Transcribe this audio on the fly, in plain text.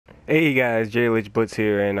Hey guys, Blitz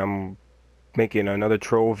here, and I'm making another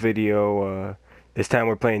Trove video. This time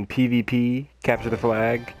we're playing PvP, Capture the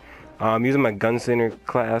Flag. I'm using my Gunslinger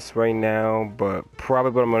class right now, but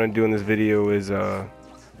probably what I'm going to do in this video is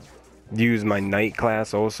use my Knight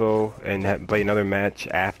class also, and play another match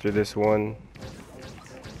after this one.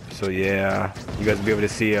 So yeah, you guys will be able to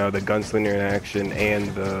see the Gunslinger in action and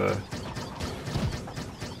the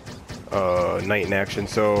Knight in action.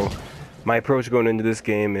 So my approach going into this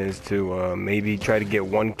game is to maybe try to get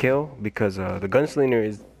one kill, because the Gunslinger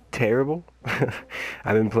is terrible.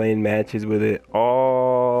 I've been playing matches with it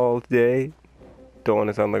all day. Don't want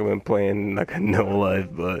to sound like I've been playing like a no life,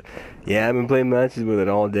 but yeah, I've been playing matches with it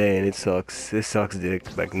all day, and it sucks. It sucks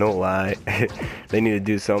dick, like no lie. They need to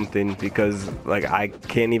do something, because like I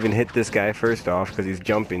can't even hit this guy first off because he's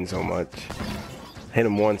jumping so much. Hit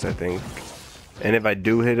him once, I think, and if I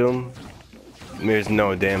do hit him, there's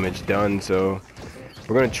no damage done. So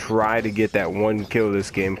we're gonna try to get that one kill this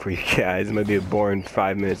game for you guys. It might be a boring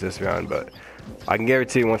 5 minutes this round, but I can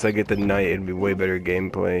guarantee once I get the Knight, it'll be way better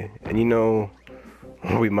gameplay. And you know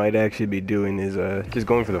what we might actually be doing is just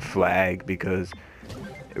going for the flag, because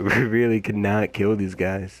we really could not kill these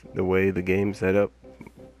guys the way the game's set up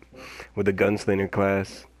with the Gunslinger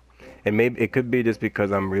class. And maybe it could be just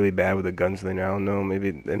because I'm really bad with the Gunslinger. I don't know. Maybe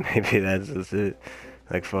that's just it.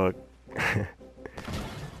 Like fuck.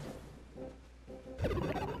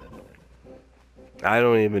 I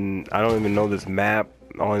don't even know this map.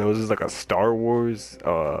 All I know is it's like a Star Wars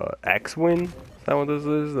X-Wing. Is that what this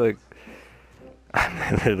is? Like,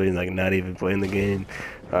 I'm literally like not even playing the game.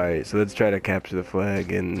 Alright, so let's try to capture the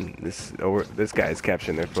flag, and this guy's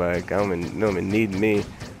capturing their flag. I don't even need me.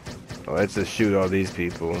 Oh, let's just shoot all these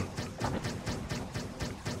people.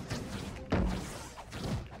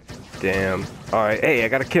 Damn. Alright, hey, I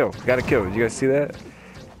got a kill. Did you guys see that?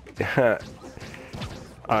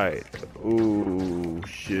 Alright. Ooh,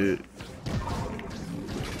 shit.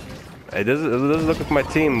 It doesn't look like my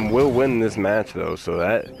team will win this match though, so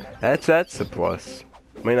that's a plus.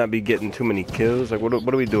 May not be getting too many kills. Like what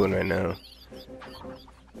are we doing right now?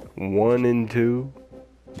 1 and 2.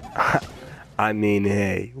 I mean,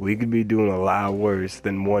 hey, we could be doing a lot worse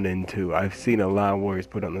than 1 and 2. I've seen a lot worse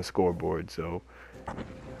put on the scoreboard, so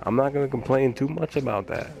I'm not gonna complain too much about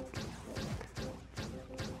that.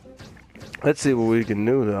 Let's see what we can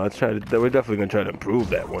do though. We're definitely gonna try to improve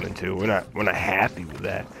that 1 and 2. We're not happy with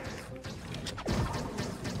that.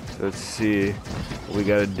 Let's see what we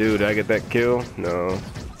gotta do. Did I get that kill? No.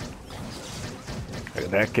 I got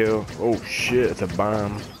that kill. Oh shit, it's a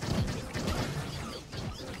bomb.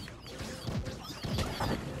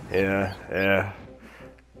 Yeah.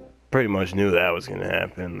 Pretty much knew that was gonna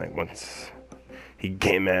happen. Like once he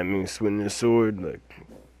came at me swinging his sword, like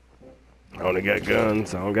I only got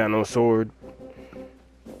guns, I don't got no sword.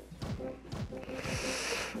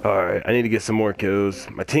 Alright, I need to get some more kills.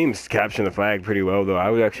 My team's capturing the flag pretty well though. I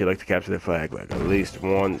would actually like to capture the flag like at least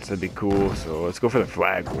once. That'd be cool. So let's go for the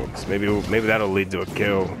flag once. Maybe that'll lead to a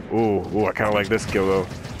kill. Ooh, I kinda like this kill though.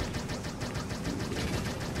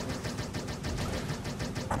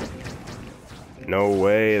 No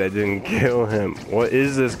way, that didn't kill him. What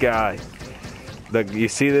is this guy? Like, you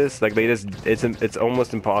see this? Like it's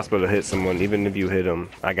almost impossible to hit someone even if you hit him.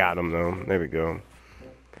 I got him though. There we go.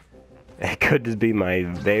 It could just be my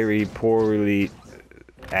very poorly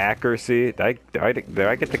accuracy. Did I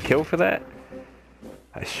get the kill for that?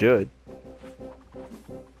 I should.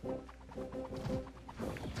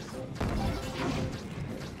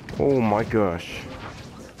 Oh my gosh.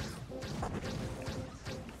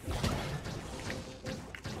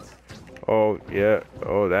 Oh yeah.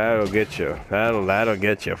 Oh, that'll get you. That'll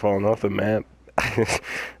get you falling off the map.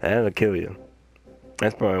 That'll kill you.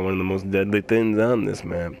 That's probably one of the most deadly things on this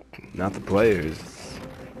map. Not the players.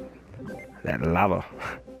 That lava.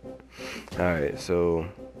 Alright, so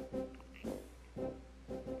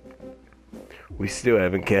we still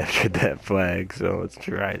haven't captured that flag, so let's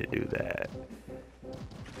try to do that.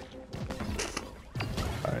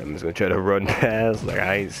 Alright, I'm just gonna try to run past like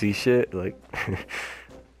I ain't see shit. Like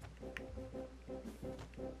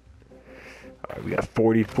Alright, we got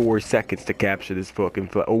 44 seconds to capture this fucking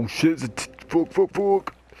flag. Oh shit,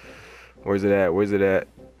 fuck. Where's it at?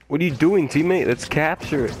 What are you doing, teammate? Let's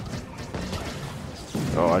capture it.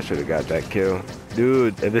 Oh, I should have got that kill.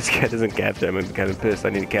 Dude, if this guy doesn't capture, I'm gonna be kind of pissed. I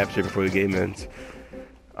need to capture it before the game ends.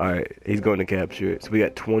 Alright, he's going to capture it. So we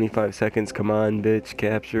got 25 seconds. Come on, bitch,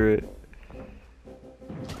 capture it.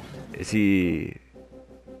 Is he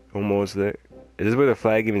almost there? Is this where the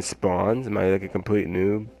flag even spawns? Am I like a complete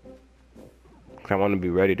noob? I want to be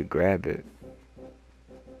ready to grab it.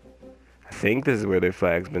 I think this is where their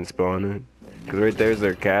flag's been spawning. Because right there's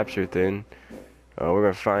their capture thing. We're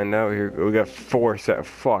gonna find out here. We got 4 set.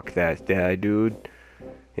 Fuck that guy, dude.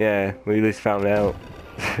 Yeah, we at least found out.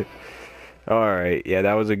 Alright, yeah,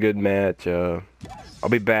 that was a good match. I'll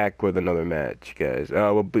be back with another match, guys.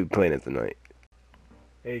 We'll be playing it tonight.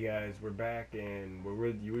 Hey guys, we're back and we're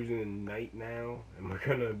using the night now, and we're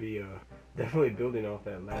gonna be definitely building off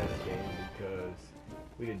that last game because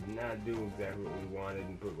we did not do exactly what we wanted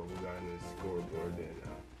and put what we got on the scoreboard. And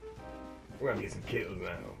we're gonna get some kills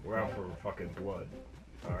now. We're out for fucking blood.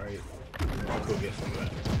 All right, let's go get some of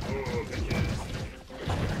that. Oh, bitches.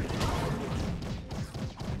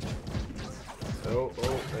 Oh,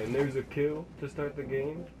 and there's a kill to start the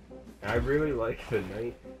game. I really like the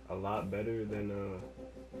knight a lot better than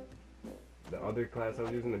the other class I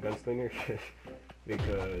was using, the Gunslinger,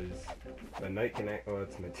 because the knight can act. Oh,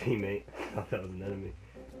 that's my teammate. I thought that was an enemy.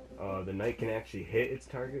 The knight can actually hit its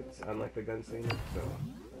targets, unlike the Gunslinger. So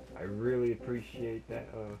I really appreciate that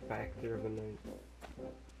factor of the knight.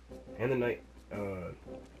 And the knight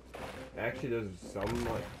actually does some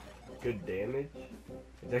like good damage.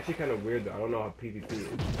 It's actually kind of weird though. I don't know how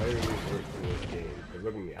PvP entirely works in this game. Cause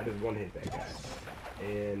look at me, I just one hit that guy,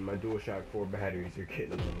 and my DualShock 4 batteries are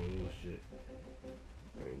getting a little shit.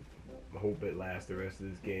 I mean, I hope it lasts the rest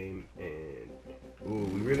of this game. And ooh,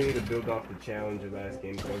 we really need to build off the challenge of last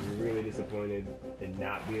game. So I was really disappointed in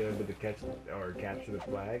not being able to catch or capture the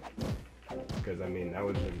flag. Because I mean, that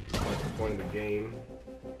was the point of the game.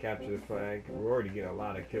 Capture the flag. We're already getting a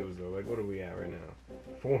lot of kills though. Like, what are we at right now?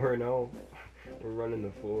 4-0. We're running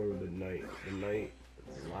the floor with the knight. The knight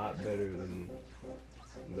is a lot better than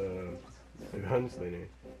the Gunslinger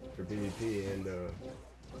for PvP, and a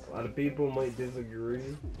lot of people might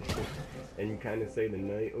disagree and kind of say the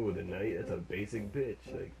knight, oh, the knight, that's a basic bitch.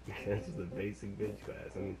 Like, that's just a basic bitch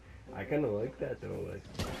class. I mean, I kind of like that though. Like,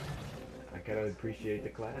 I kind of appreciate the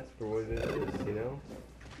class for what it is, you know?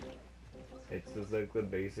 It's just like the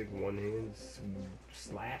basic one-hand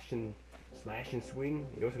slash and swing.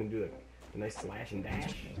 You also can do like a nice slash and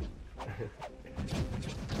dash.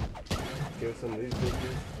 Kill some of these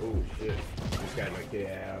bitches. Oh shit. This guy might get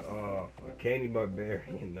out. Oh, a Candy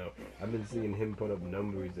Barbarian though. I've been seeing him put up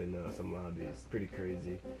numbers in some lobbies. Pretty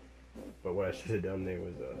crazy. But what I should have done there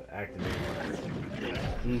was activate my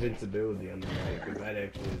invincibility on the knight, because that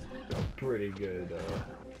actually is a pretty good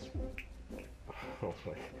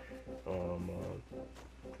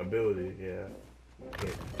ability. Yeah.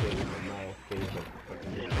 Can't use my mouth. Can't use my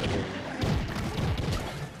fucking.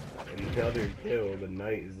 And the other kill, the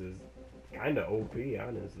knight is just kind of OP,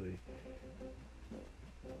 honestly.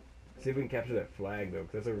 See if we can capture that flag though,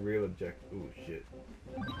 because that's a real objective. Ooh, shit.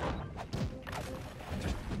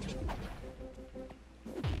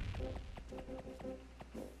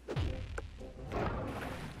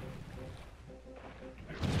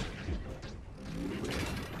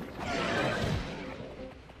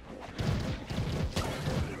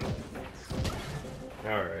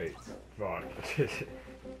 Alright, fuck.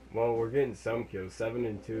 Well, we're getting some kills, 7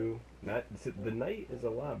 and 2. The knight is a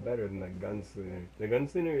lot better than the Gunslinger. The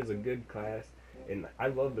Gunslinger is a good class, and I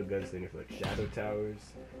love the Gunslinger for like shadow towers,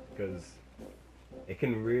 because it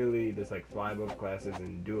can really just like fly above classes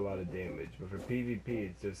and do a lot of damage. But for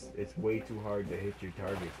PvP, it's way too hard to hit your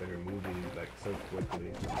targets that are moving like so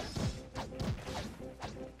quickly.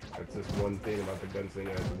 That's just one thing about the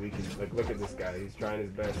Gunslinger. We can like look at this guy. He's trying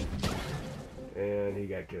his best, and he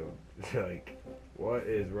got killed. Like, what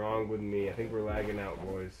is wrong with me? I think we're lagging out,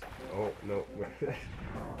 boys. Oh no, we're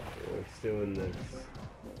still in this.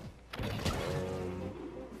 I'm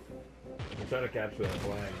trying to capture that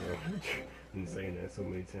flag, though. Been saying that so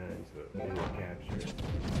many times, but we didn't capture it.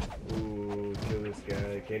 Ooh, kill this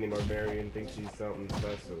guy. Candy Barbarian thinks he's something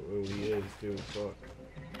special. Ooh, he is too. Fuck.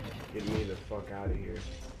 Get me the fuck out of here.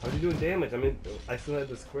 How's he doing damage? I mean, I still had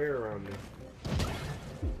the square around me.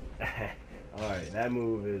 Alright, that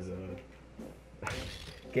move is,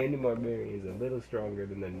 Candy Barbarian is a little stronger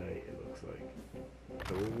than the knight, it looks like.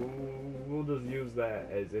 So we'll just use that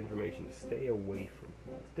as information to stay away from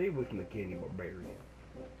the Candy Barbarian.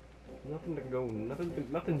 Nothing to go,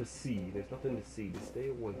 nothing to see. There's nothing to see. Just stay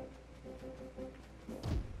away.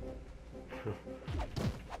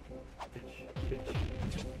 Bitch.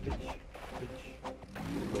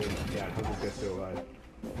 Oh my god, how's this guy still alive?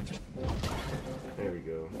 There we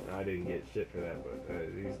go. I didn't get shit for that, but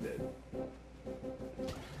he's dead.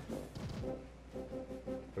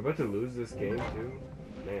 We're about to lose this game too?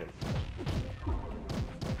 Man.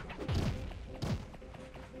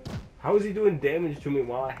 How is he doing damage to me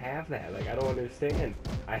while I have that? Like, I don't understand.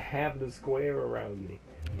 I have the square around me.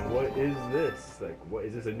 What is this? Like, what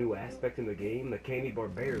is this, a new aspect in the game? The Candy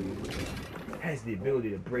Barbarian. has the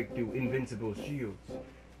ability to break through invincible shields.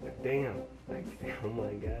 Like, damn. Like, oh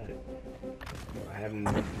my god. I have an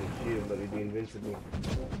invincible shield, let me be invincible.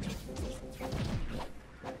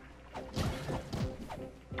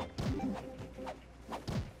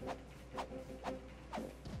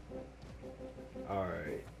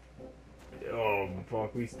 Alright. Oh,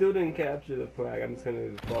 fuck. We still didn't capture the flag. I'm just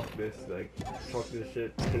gonna fuck this. Like, fuck this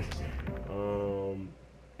shit.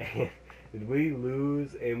 Did we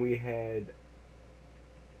lose and we had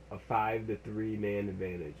a 5-3 man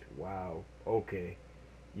advantage? Wow. Okay.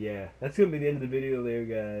 Yeah. That's gonna be the end of the video there,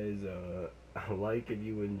 guys. Like if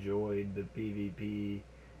you enjoyed the PvP.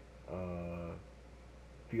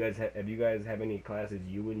 If you guys have any classes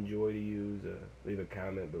you enjoy to use, leave a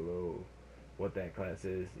comment below what that class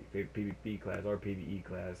is. Favorite PvP class or PvE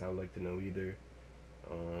class. I would like to know either.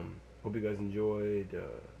 Hope you guys enjoyed.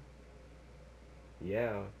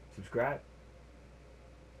 Yeah. Subscribe.